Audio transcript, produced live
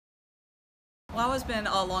Wawa's been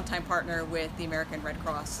a longtime partner with the American Red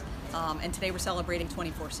Cross, and today we're celebrating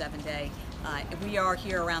 24/7 Day. We are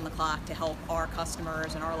here around the clock to help our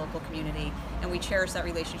customers and our local community, and we cherish that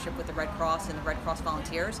relationship with the Red Cross and the Red Cross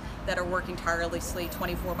volunteers that are working tirelessly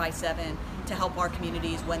 24/7 to help our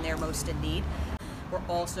communities when they're most in need. We're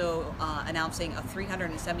also announcing a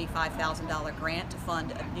 $375,000 grant to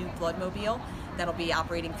fund a new bloodmobile that'll be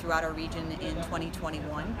operating throughout our region in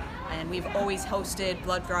 2021. And we've always hosted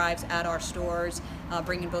blood drives at our stores,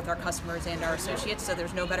 bringing both our customers and our associates, so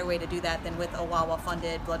there's no better way to do that than with a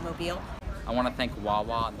Wawa-funded bloodmobile. I want to thank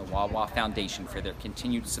Wawa and the Wawa Foundation for their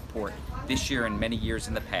continued support this year and many years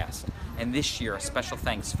in the past. And this year, a special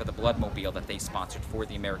thanks for the bloodmobile that they sponsored for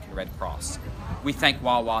the American Red Cross. We thank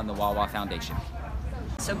Wawa and the Wawa Foundation.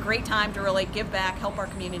 So great time to really give back, help our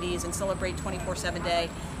communities, and celebrate 24/7 Day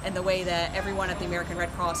and the way that everyone at the American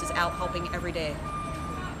Red Cross is out helping every day.